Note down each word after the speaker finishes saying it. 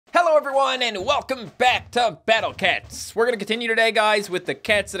everyone, and welcome back to Battle Cats. We're gonna continue today, guys, with the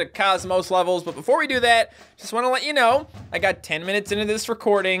Cats of the Cosmos levels, but before we do that, just want to let you know, I got 10 minutes into this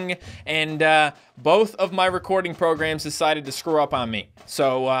recording, and both of my recording programs decided to screw up on me.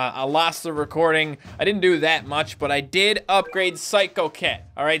 So, I lost the recording. I didn't do that much, but I did upgrade Psycho Cat.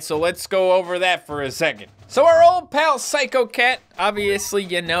 Alright, so let's go over that for a second. So our old pal Psycho Cat, obviously,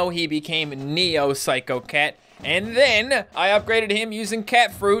 you know, he became Neo Psycho Cat. And then I upgraded him using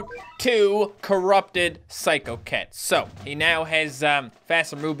cat fruit to corrupted Psycho Cat. So he now has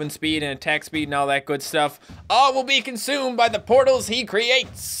faster movement speed and attack speed and all that good stuff. All will be consumed by the portals he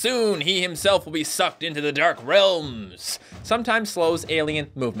creates. Soon he himself will be sucked into the dark realms. Sometimes slows alien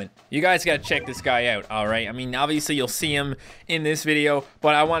movement. You guys gotta check this guy out, all right? I mean, obviously you'll see him in this video,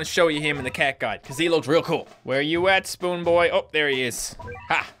 but I want to show you him in the cat guide because he looks real cool. Where you at, Spoon Boy? Oh, there he is.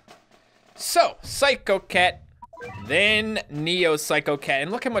 Ha! So, Psycho Cat. Then Neo Psycho Cat, and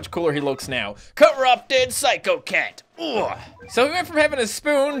look how much cooler he looks now. Corrupted Psycho Cat. Ugh. So we went from having a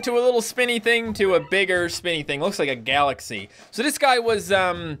spoon to a little spinny thing to a bigger spinny thing. Looks like a galaxy. So this guy was,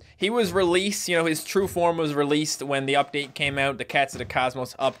 he was released, you know, his true form was released when the update came out, the Cats of the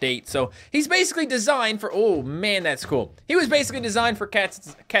Cosmos update. So he's basically designed for, oh man, that's cool. He was basically designed for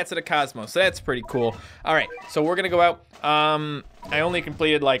Cats of the Cosmos, so that's pretty cool. All right, so we're gonna go out. I only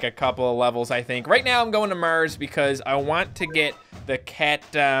completed like a couple of levels, I think. Right now I'm going to Mars because I want to get the cat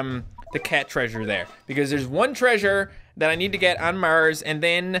treasure there. Because there's one treasure that I need to get on Mars, and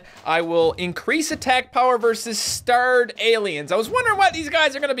then I will increase attack power versus starred aliens. I was wondering what these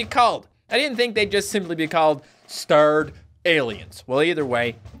guys are gonna be called. I didn't think they'd just simply be called starred aliens. Well, either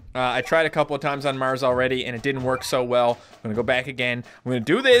way, I tried a couple of times on Mars already, and it didn't work so well. I'm gonna go back again. I'm gonna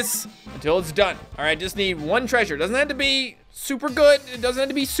do this until it's done. All right, just need one treasure. It doesn't have to be super good. It doesn't have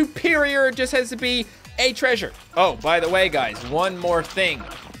to be superior. It just has to be a treasure. Oh, by the way, guys, one more thing.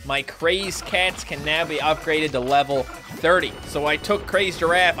 My Crazed Cats can now be upgraded to level 30. So I took Crazed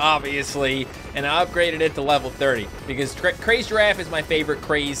Giraffe, obviously, and I upgraded it to level 30 because Crazed Giraffe is my favorite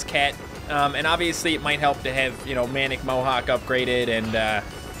Crazed Cat. And obviously it might help to have, you know, Manic Mohawk upgraded and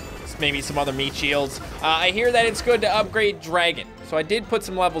maybe some other meat shields. I hear that it's good to upgrade Dragon. So I did put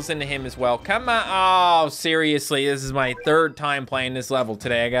some levels into him as well. Come on. Oh, seriously, this is my third time playing this level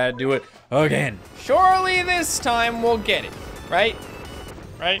today. I gotta do it again. Surely this time we'll get it, right?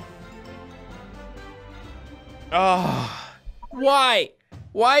 Right? Oh, why?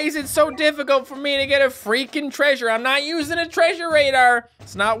 Why is it so difficult for me to get a freaking treasure? I'm not using a treasure radar.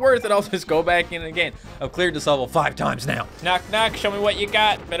 It's not worth it. I'll just go back in again. I've cleared this level 5 times now. Knock, knock, show me what you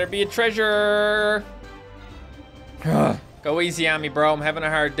got. Better be a treasure. Go easy on me, bro. I'm having a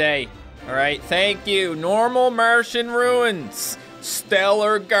hard day. All right, thank you. Normal Martian ruins.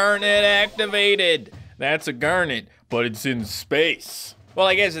 Stellar garnet activated. That's a garnet, but it's in space. Well,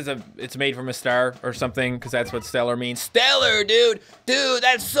 I guess it's made from a star or something, because that's what stellar means. Stellar, dude! Dude,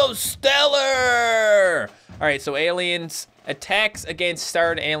 that's so stellar! All right, so aliens, attacks against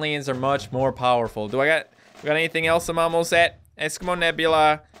starred aliens are much more powerful. We got anything else I'm almost at? Eskimo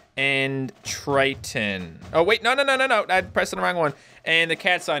Nebula and Triton. Oh, wait, no, I pressed the wrong one. And the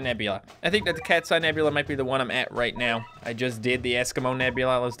Cat's Eye Nebula. I think that the Cat's Eye Nebula might be the one I'm at right now. I just did the Eskimo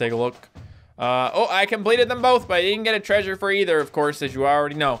Nebula. Let's take a look. Oh, I completed them both, but I didn't get a treasure for either, of course, as you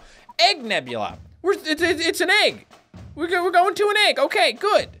already know. Egg Nebula. It's an egg. We're going to an egg. Okay,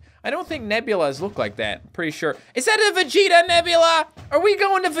 good. I don't think nebulas look like that. I'm pretty sure. Is that a Vegeta Nebula? Are we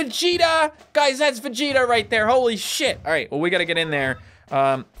going to Vegeta? Guys, that's Vegeta right there. Holy shit. All right, well, we got to get in there.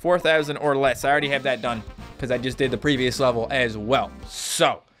 4,000 or less. I already have that done because I just did the previous level as well.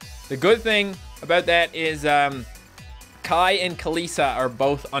 So, the good thing about that is Kai and Kalisa are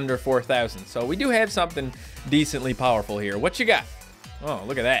both under 4,000. So we do have something decently powerful here. What you got? Oh,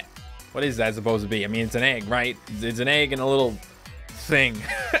 look at that. What is that supposed to be? I mean, it's an egg, right? It's an egg and a little thing.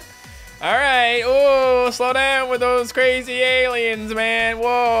 All right. Oh, slow down with those crazy aliens, man.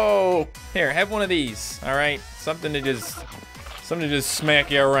 Whoa. Here, have one of these. All right. Something to just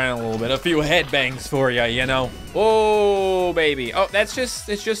smack you around a little bit. A few headbangs for you, you know. Whoa, baby. Oh, it's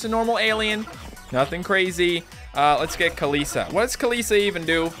just a normal alien. Nothing crazy. Let's get Kalisa. What does Kalisa even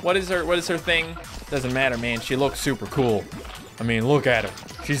do? What is her thing? Doesn't matter, man. She looks super cool. I mean, look at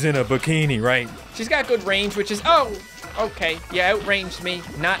her. She's in a bikini, right? She's got good range, which is, oh, okay. You outranged me.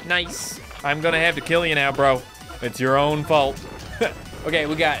 Not nice. I'm gonna have to kill you now, bro. It's your own fault. Okay,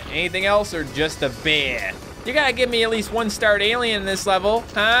 we got anything else or just a bear? You gotta give me at least one starred alien in this level,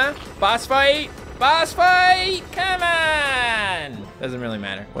 huh? Boss fight? Boss fight? Come on! Doesn't really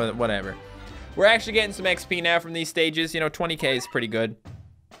matter. Whatever. We're actually getting some XP now from these stages. You know, 20K is pretty good.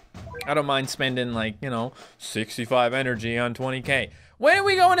 I don't mind spending, like, you know, 65 energy on 20K. When are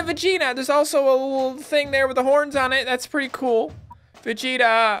we going to Vegeta? There's also a little thing there with the horns on it. That's pretty cool.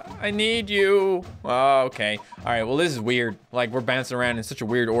 Vegeta, I need you. Oh, okay. All right, well, this is weird. Like, we're bouncing around in such a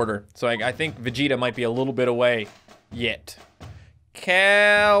weird order. So I think Vegeta might be a little bit away yet.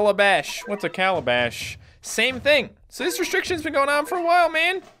 Calabash. What's a calabash? Same thing. So this restriction's been going on for a while,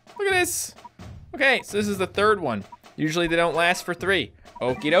 man. Look at this. Okay, so this is the third one. Usually they don't last for 3.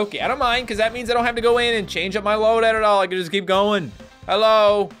 Okie dokie. I don't mind, because that means I don't have to go in and change up my loadout at all. I can just keep going.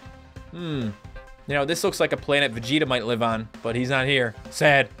 Hello. You know, this looks like a planet Vegeta might live on, but he's not here.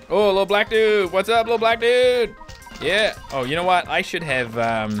 Sad. Oh, little black dude. What's up, little black dude? Yeah. Oh, you know what? I should have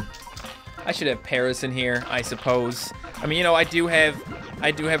Paris in here, I suppose. I mean, you know, I do have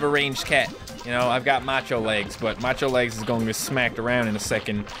a ranged cat. You know, I've got Macho Legs, but Macho Legs is going to get smacked around in a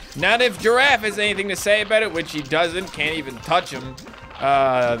second. Not if Giraffe has anything to say about it, which he doesn't. Can't even touch him.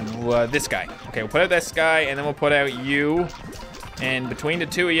 This guy. Okay, we'll put out this guy, and then we'll put out you. And between the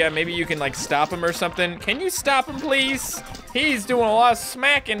two of you, maybe you can, like, stop him or something. Can you stop him, please? He's doing a lot of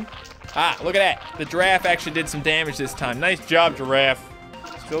smacking. Ah, look at that. The Giraffe actually did some damage this time. Nice job, Giraffe.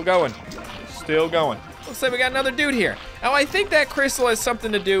 Still going. Still going. Looks like we got another dude here. Now, I think that crystal has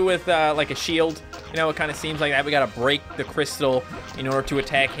something to do with, like, a shield. You know, it kind of seems like that. We got to break the crystal in order to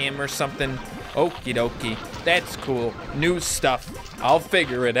attack him or something. Okie dokie. That's cool. New stuff. I'll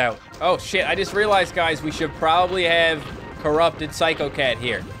figure it out. Oh, shit. I just realized, guys, we should probably have corrupted Psycho Cat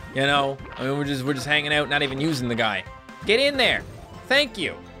here. You know, I mean, we're just hanging out, not even using the guy. Get in there. Thank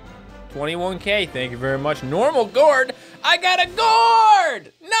you. 21K, thank you very much. Normal gourd. I got a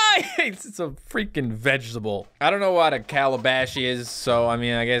gourd. Nice. It's a freaking vegetable. I don't know what a calabash is, so I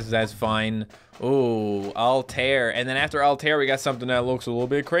mean, I guess that's fine. Ooh, Altair. And then after Altair, we got something that looks a little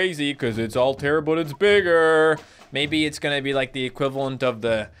bit crazy because it's Altair, but it's bigger. Maybe it's gonna be like the equivalent of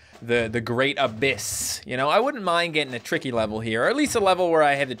the Great Abyss. You know, I wouldn't mind getting a tricky level here, or at least a level where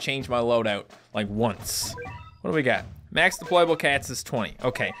I had to change my loadout like once. What do we got? Max deployable cats is 20.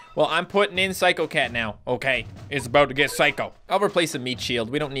 Okay, well, I'm putting in Psycho Cat now. Okay, it's about to get psycho. I'll replace a meat shield.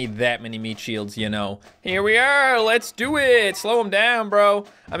 We don't need that many meat shields, you know. Here we are, let's do it. Slow him down, bro.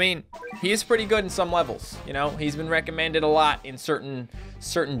 I mean, he is pretty good in some levels, you know. He's been recommended a lot in certain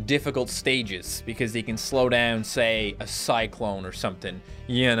difficult stages because he can slow down, say, a cyclone or something,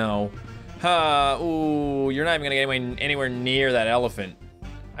 you know. Ooh, you're not even gonna get anywhere near that elephant.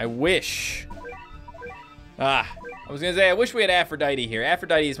 I wish. I was gonna say, I wish we had Aphrodite here.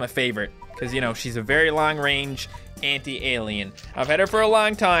 Aphrodite is my favorite, because, you know, she's a very long-range anti-alien. I've had her for a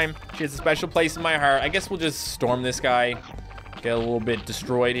long time. She has a special place in my heart. I guess we'll just storm this guy. Get a little bit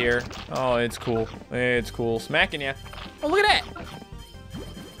destroyed here. Oh, it's cool. It's cool. Smacking ya. Oh, look at that.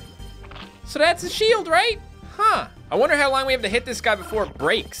 So that's a shield, right? Huh. I wonder how long we have to hit this guy before it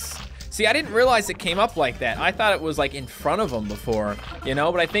breaks. See, I didn't realize it came up like that. I thought it was like in front of him before, you know,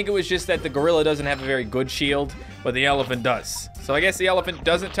 but I think it was just that the gorilla doesn't have a very good shield, but the elephant does. So I guess the elephant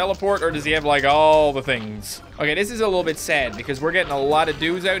doesn't teleport, or does he have like all the things? Okay, this is a little bit sad because we're getting a lot of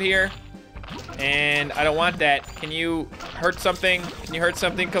dudes out here, and I don't want that. Can you hurt something? Can you hurt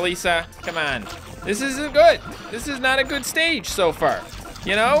something, Kalisa? Come on. This isn't good. This is not a good stage so far,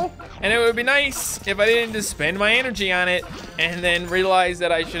 you know? And it would be nice if I didn't just spend my energy on it and then realize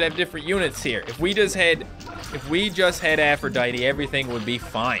that I should have different units here. If we just had Aphrodite, everything would be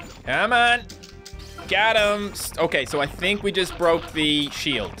fine. Come on. Got him. Okay, so I think we just broke the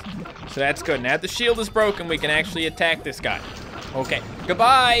shield. So that's good. Now that the shield is broken, we can actually attack this guy. Okay,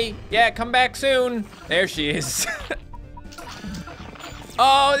 goodbye. Yeah, come back soon. There she is.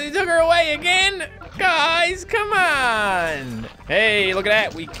 Oh, they took her away again? Guys, come on. Hey, look at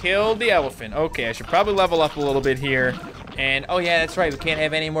that. We killed the elephant. Okay, I should probably level up a little bit here. And, oh yeah, that's right. We can't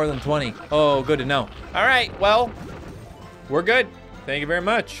have any more than 20. Oh, good to know. All right, well, we're good. Thank you very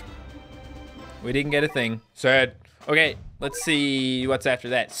much. We didn't get a thing. Sad. Okay, let's see what's after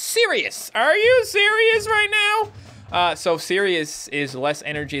that. Sirius. Are you serious right now? So Sirius is less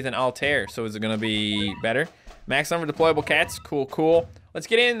energy than Altair. So is it going to be better? Max number of deployable cats. Cool, cool. Let's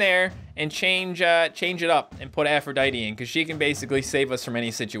get in there and change it up and put Aphrodite in, because she can basically save us from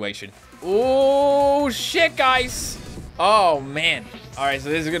any situation. Oh, shit, guys. Oh, man. All right, so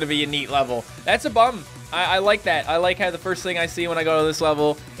this is going to be a neat level. That's a bum. I like that. I like how the first thing I see when I go to this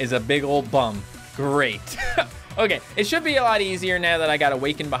level is a big old bum. Great. Okay, it should be a lot easier now that I got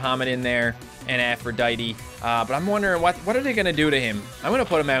Awakened Bahamut in there and Aphrodite. But I'm wondering, what are they going to do to him? I'm going to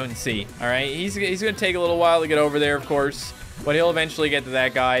put him out and see. All right, he's going to take a little while to get over there, of course. But he'll eventually get to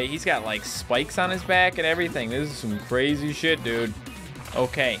that guy. He's got, like, spikes on his back and everything. This is some crazy shit, dude.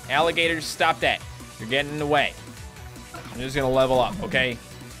 Okay, alligators, stop that. You're getting in the way. I'm just going to level up, okay?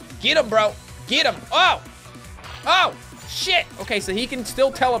 Get him, bro. Get him. Oh! Oh! shit. Okay, so he can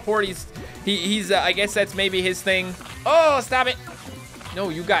still teleport. He's I guess that's maybe his thing. Oh, stop it. No,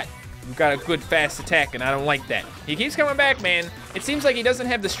 you got a good fast attack, and I don't like that. He keeps coming back, man. It seems like he doesn't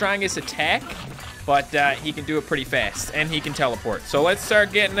have the strongest attack, but he can do it pretty fast, and he can teleport. So let's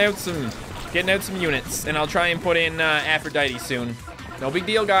start getting out some units, and I'll try and put in Aphrodite soon. No big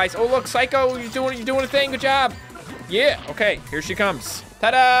deal, guys. Oh, look, Psycho, you're doing a thing. Good job. Yeah, okay, here she comes.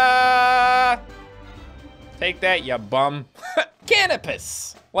 Ta-da! Take that, you bum.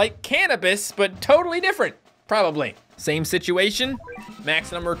 Cannabis. Like cannabis, but totally different, probably. Same situation,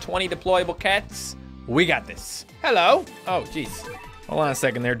 max number 20 deployable cats. We got this. Hello. Oh, jeez. Hold on a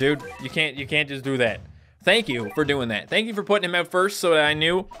second there, dude. You can't just do that. Thank you for doing that. Thank you for putting him out first so that I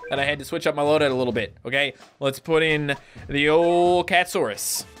knew that I had to switch up my loadout a little bit, okay? Let's put in the old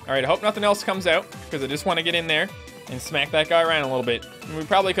Catsaurus. All right, I hope nothing else comes out because I just want to get in there and smack that guy around a little bit. And we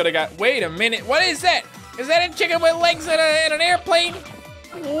probably could have got, wait a minute, what is that? Is that a chicken with legs and an airplane?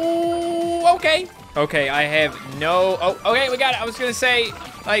 Ooh, okay. Okay, I have no, oh, okay, we got it. I was gonna say,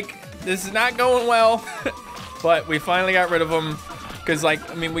 like, this is not going well, but we finally got rid of him. Because, like,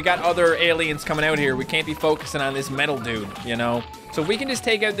 I mean, we got other aliens coming out here. We can't be focusing on this metal dude, you know? So if we can just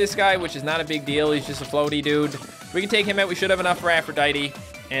take out this guy, which is not a big deal. He's just a floaty dude. We can take him out. We should have enough for Aphrodite.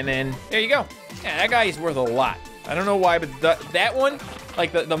 And then, there you go. Yeah, that guy is worth a lot. I don't know why, but that one,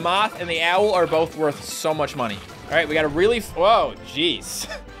 like the moth and the owl are both worth so much money. All right, we got a really, whoa,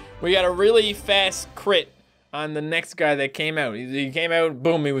 jeez. We got a really fast crit on the next guy that came out. He came out,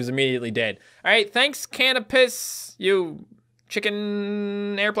 boom, he was immediately dead. All right, thanks, Canopus, you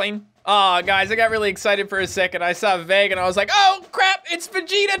chicken airplane. Oh, guys, I got really excited for a second. I saw Veg and I was like, oh, crap, it's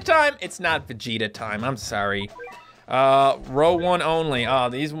Vegeta time. It's not Vegeta time, I'm sorry. Row 1 only. Oh,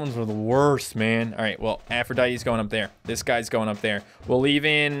 these ones were the worst, man. All right, well, Aphrodite's going up there. This guy's going up there. We'll leave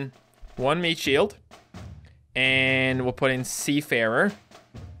in 1 meat shield. And we'll put in Seafarer.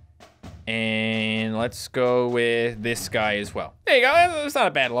 And let's go with this guy as well. There you go, it's not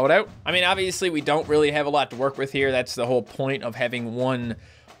a bad loadout. I mean, obviously we don't really have a lot to work with here. That's the whole point of having one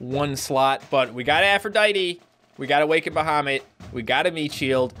slot, but we got Aphrodite, we got Awakened Bahamut, we got a meat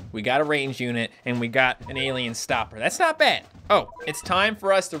shield, we got a range unit, and we got an alien stopper. That's not bad. Oh, it's time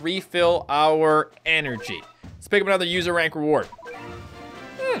for us to refill our energy. Let's pick up another user rank reward.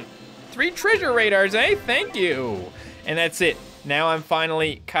 3 treasure radars, eh? Thank you. And that's it. Now I'm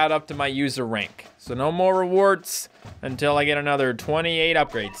finally caught up to my user rank. So no more rewards until I get another 28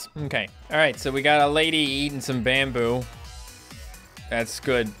 upgrades. Okay. All right, so we got a lady eating some bamboo. That's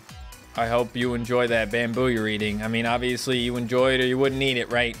good. I hope you enjoy that bamboo you're eating. I mean, obviously you enjoy it or you wouldn't eat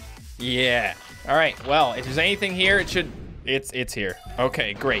it, right? Yeah. All right, well, if there's anything here, it's here.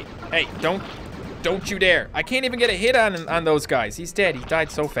 Okay, great. Hey, don't you dare. I can't even get a hit on those guys. He's dead, he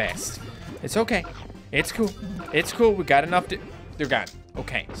died so fast. It's okay. It's cool. It's cool. We got enough to... They're gone.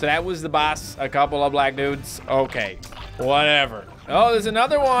 Okay, so that was the boss. A couple of black dudes. Okay, whatever. Oh, there's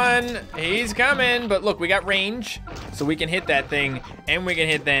another one. He's coming. But look, we got range, so we can hit that thing, and we can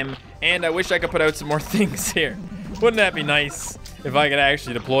hit them. And I wish I could put out some more things here. Wouldn't that be nice if I could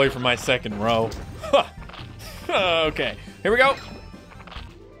actually deploy for my second row? Okay, here we go.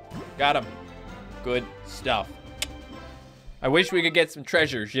 Got him. Good stuff. I wish we could get some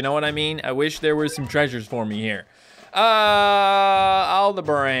treasures, you know what I mean? I wish there were some treasures for me here.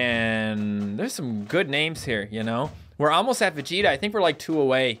 Aldebaran. There's some good names here, you know? We're almost at Vegeta. I think we're like 2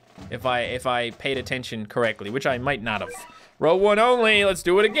 away if I paid attention correctly, which I might not have. Row 1 only, let's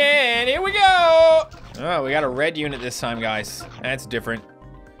do it again. Here we go. Oh, we got a red unit this time, guys. That's different.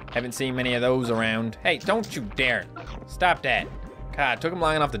 Haven't seen many of those around. Hey, don't you dare. Stop that. God, it took him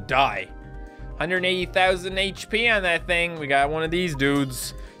long enough to die. 180,000 HP on that thing. We got one of these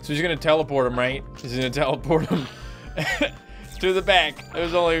dudes. So he's gonna teleport him, right? He's gonna teleport him to the back.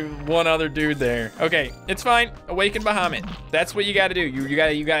 There's only one other dude there. Okay, it's fine. Awaken Bahamut. That's what you gotta do. You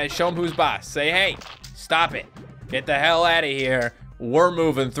gotta show him who's boss. Say, hey, stop it. Get the hell out of here. We're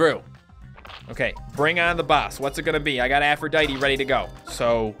moving through. Okay, bring on the boss. What's it gonna be? I got Aphrodite ready to go.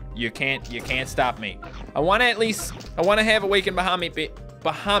 So you can't stop me. I wanna have Awaken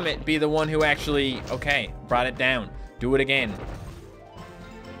Bahamut be the one who actually, okay, brought it down. Do it again.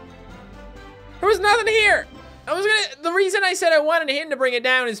 There was nothing here. The reason I said I wanted him to bring it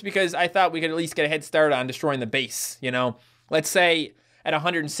down is because I thought we could at least get a head start on destroying the base, you know? Let's say at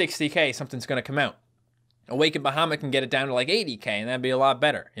 160K, something's gonna come out. Awakened Bahamut can get it down to like 80K, and that'd be a lot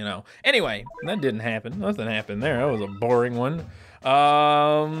better, you know? Anyway, that didn't happen. Nothing happened there. That was a boring one.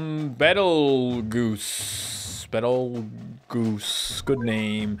 Betelgeuse. Betelgeuse. Good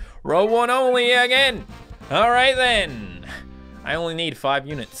name. Row 1 only again. All right, then. I only need 5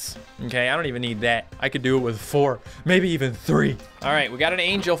 units. Okay, I don't even need that. I could do it with 4, maybe even 3. All right, we got an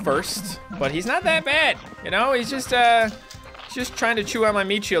angel first, but he's not that bad. You know, he's just trying to chew on my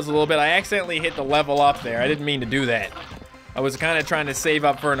meat shields a little bit. I accidentally hit the level up there. I didn't mean to do that. I was kind of trying to save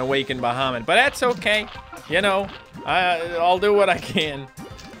up for an awakened Bahamut, but that's okay. You know, I'll do what I can.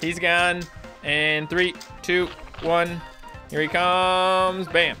 He's gone, and 3, 2, 1. Here he comes,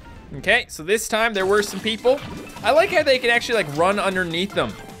 bam. Okay, so this time there were some people. I like how they can actually like run underneath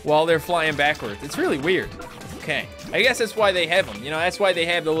them while they're flying backwards. It's really weird. Okay, I guess that's why they have them. You know, that's why they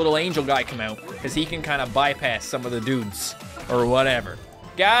have the little angel guy come out, because he can kind of bypass some of the dudes or whatever.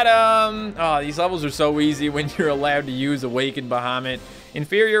 Got him. Oh, these levels are so easy when you're allowed to use Awakened Bahamut.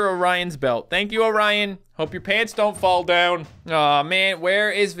 Inferior Orion's belt. Thank you, Orion. Hope your pants don't fall down. Oh man,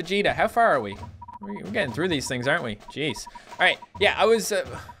 where is Vegeta? How far are we? We're getting through these things, aren't we? Jeez. All right, yeah, I was,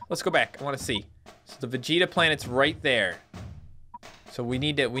 let's go back. I want to see. So the Vegeta planet's right there. So we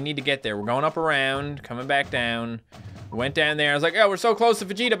need to get there. We're going up around, coming back down. We went down there. I was like, oh, we're so close to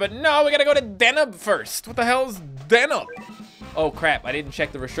Vegeta, but no, we gotta go to Deneb first. What the hell is Deneb? Oh crap, I didn't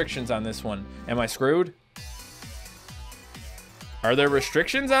check the restrictions on this one. Am I screwed? Are there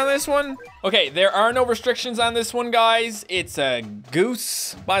restrictions on this one? Okay, there are no restrictions on this one, guys. It's a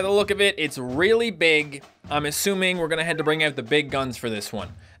goose by the look of it. It's really big. I'm assuming we're gonna have to bring out the big guns for this one.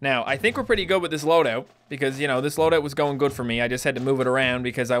 Now, I think we're pretty good with this loadout because, you know, this loadout was going good for me. I just had to move it around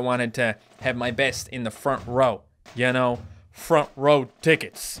because I wanted to have my best in the front row. You know, front row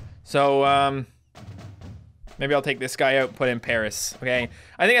tickets. So, maybe I'll take this guy out and put in Paris, okay?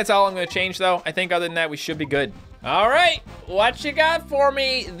 I think that's all I'm gonna change though. I think other than that, we should be good. All right, what you got for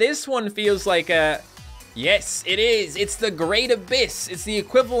me? This one feels like a, yes, it is. It's the Great Abyss. It's the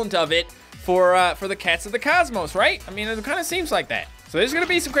equivalent of it for the Cats of the Cosmos, right? I mean, it kind of seems like that. So there's gonna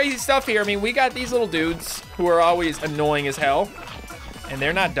be some crazy stuff here. I mean, we got these little dudes who are always annoying as hell, and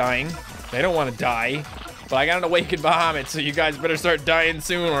they're not dying. They don't wanna die, but I got an awakened Bahamut, so you guys better start dying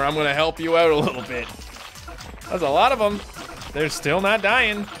soon or I'm gonna help you out a little bit. There's a lot of them. They're still not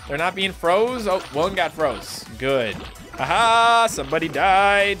dying. They're not being froze. Oh, one got froze. Good. Aha, somebody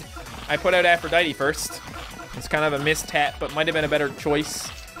died. I put out Aphrodite first. It's kind of a mistap, but might have been a better choice.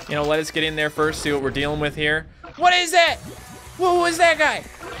 You know, let us get in there first, see what we're dealing with here. What is that? Who was that guy?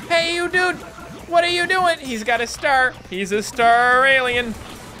 Hey, you dude. What are you doing? He's got a star. He's a star alien.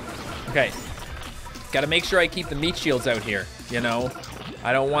 Okay. Gotta make sure I keep the meat shields out here, you know.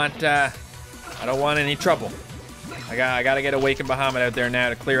 I don't want any trouble. I gotta get Awakened Bahamut out there now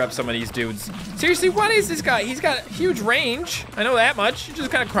to clear up some of these dudes. Seriously, what is this guy? He's got huge range. I know that much. He's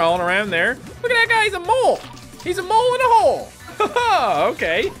just kind of crawling around there. Look at that guy, he's a mole. He's a mole in a hole.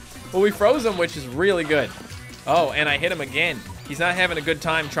 Okay. Well, we froze him, which is really good. Oh, and I hit him again. He's not having a good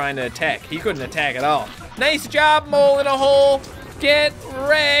time trying to attack. He couldn't attack at all. Nice job, mole in a hole. Get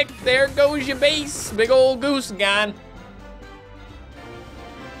wrecked. There goes your base. Big old goose gone.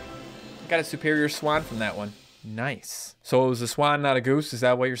 Got a superior swan from that one. Nice. So it was a swan, not a goose? Is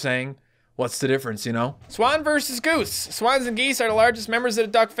that what you're saying? What's the difference, you know? Swan versus goose. Swans and geese are the largest members of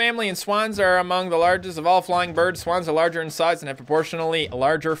the duck family, and swans are among the largest of all flying birds. Swans are larger in size and have proportionally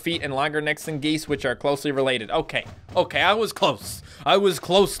larger feet and longer necks than geese, which are closely related. Okay, I was close. I was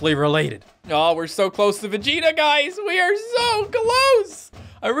closely related. Oh, we're so close to Vegeta, guys. We are so close.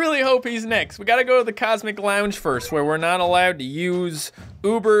 I really hope he's next. We gotta go to the Cosmic Lounge first, where we're not allowed to use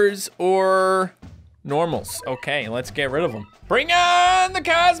Ubers or normals. Okay, let's get rid of them. Bring on the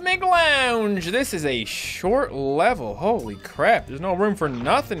Cosmic Lounge. This is a short level. Holy crap, there's no room for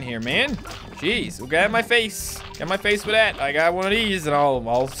nothing here, man. Jeez, we got my face. Got my face with that. I got one of these and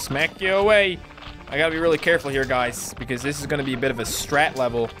I'll smack you away. I gotta be really careful here, guys, because this is gonna be a bit of a strat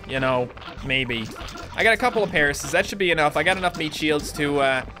level, you know, maybe. I got a couple of Parises, that should be enough. I got enough meat shields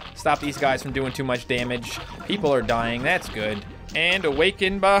to stop these guys from doing too much damage. People are dying, that's good. And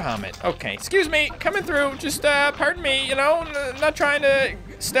Awakened Bahamut. Okay, excuse me, coming through. Just, pardon me, you know, not trying to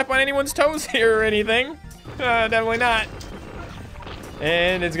step on anyone's toes here or anything. Definitely not.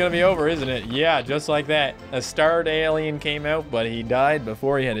 And it's gonna be over, isn't it? Yeah, just like that. A starred alien came out, but he died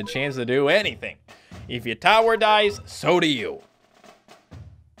before he had a chance to do anything. If your tower dies, so do you.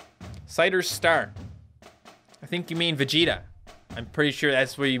 Cider's star. I think you mean Vegeta. I'm pretty sure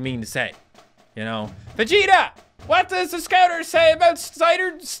that's what you mean to say. You know, Vegeta! What does the scouter say about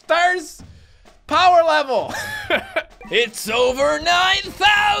Cider Star's power level? It's over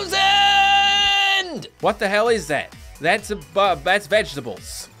 9,000! What the hell is that? That's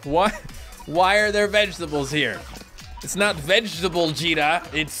vegetables. What? Why are there vegetables here? It's not vegetable Vegeta.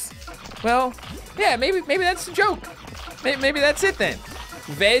 It's, well, yeah, maybe that's the joke. Maybe that's it then.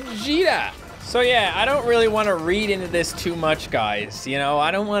 Vegeta. So yeah, I don't really want to read into this too much, guys. You know,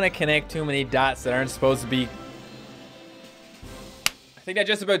 I don't want to connect too many dots that aren't supposed to be. I think that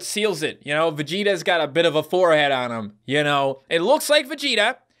just about seals it. You know, Vegeta's got a bit of a forehead on him. You know, it looks like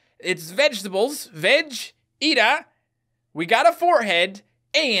Vegeta. It's vegetables, veg-ita. We got a forehead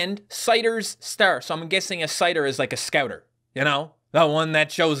and Cider's star. So I'm guessing a Cider is like a scouter. You know, the one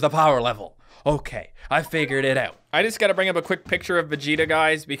that shows the power level. Okay, I figured it out. I just gotta bring up a quick picture of Vegeta,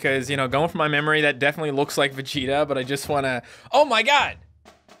 guys, because, you know, going from my memory, that definitely looks like Vegeta, but I just wanna, oh my God,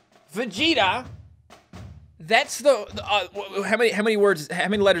 Vegeta, that's the how many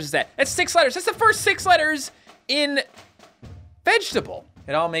letters is that? That's 6 letters, that's the first 6 letters in vegetable.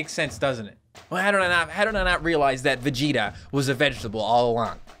 It all makes sense, doesn't it? Well, how did I not realize that Vegeta was a vegetable all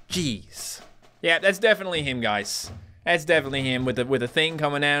along? Jeez. Yeah, that's definitely him, guys. That's definitely him with a thing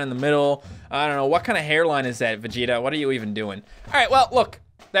coming down in the middle. I don't know, what kind of hairline is that, Vegeta? What are you even doing? All right, well, look,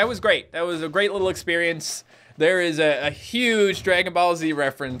 that was great. That was a great little experience. There is a huge Dragon Ball Z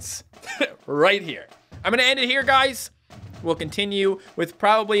reference right here. I'm gonna end it here, guys. We'll continue with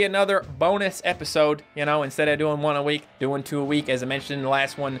probably another bonus episode. You know, instead of doing 1 a week, doing 2 a week, as I mentioned in the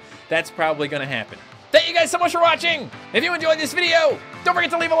last one. That's probably gonna happen. Thank you guys so much for watching. If you enjoyed this video, don't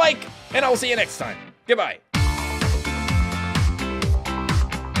forget to leave a like, and I will see you next time. Goodbye.